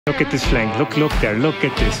Look at this flank, look there, look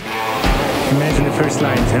at this. Imagine the first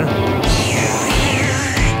lines, huh?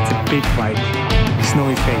 It's a big white,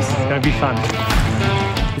 snowy face. It's gonna be fun.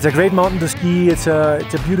 It's a great mountain to ski, it's a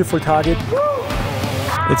beautiful target.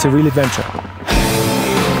 It's a real adventure.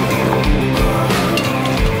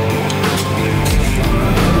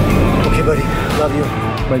 Okay buddy, love you.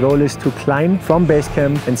 My goal is to climb from base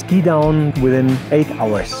camp and ski down within 8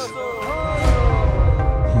 hours.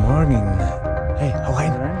 Morning. Hey, hau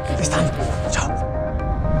rein. Bis dann. Ciao.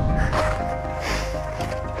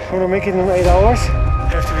 Want to make it in 8 hours?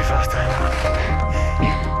 You have to be faster.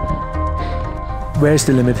 Where's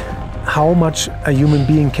the limit? How much a human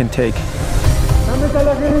being can take?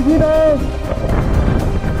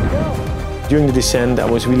 During the descent, I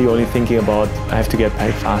was really only thinking about I have to get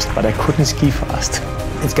back fast, but I couldn't ski fast.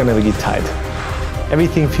 It's gonna be tight.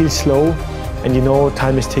 Everything feels slow, and you know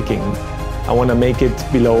time is ticking. I want to make it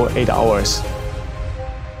below 8 hours.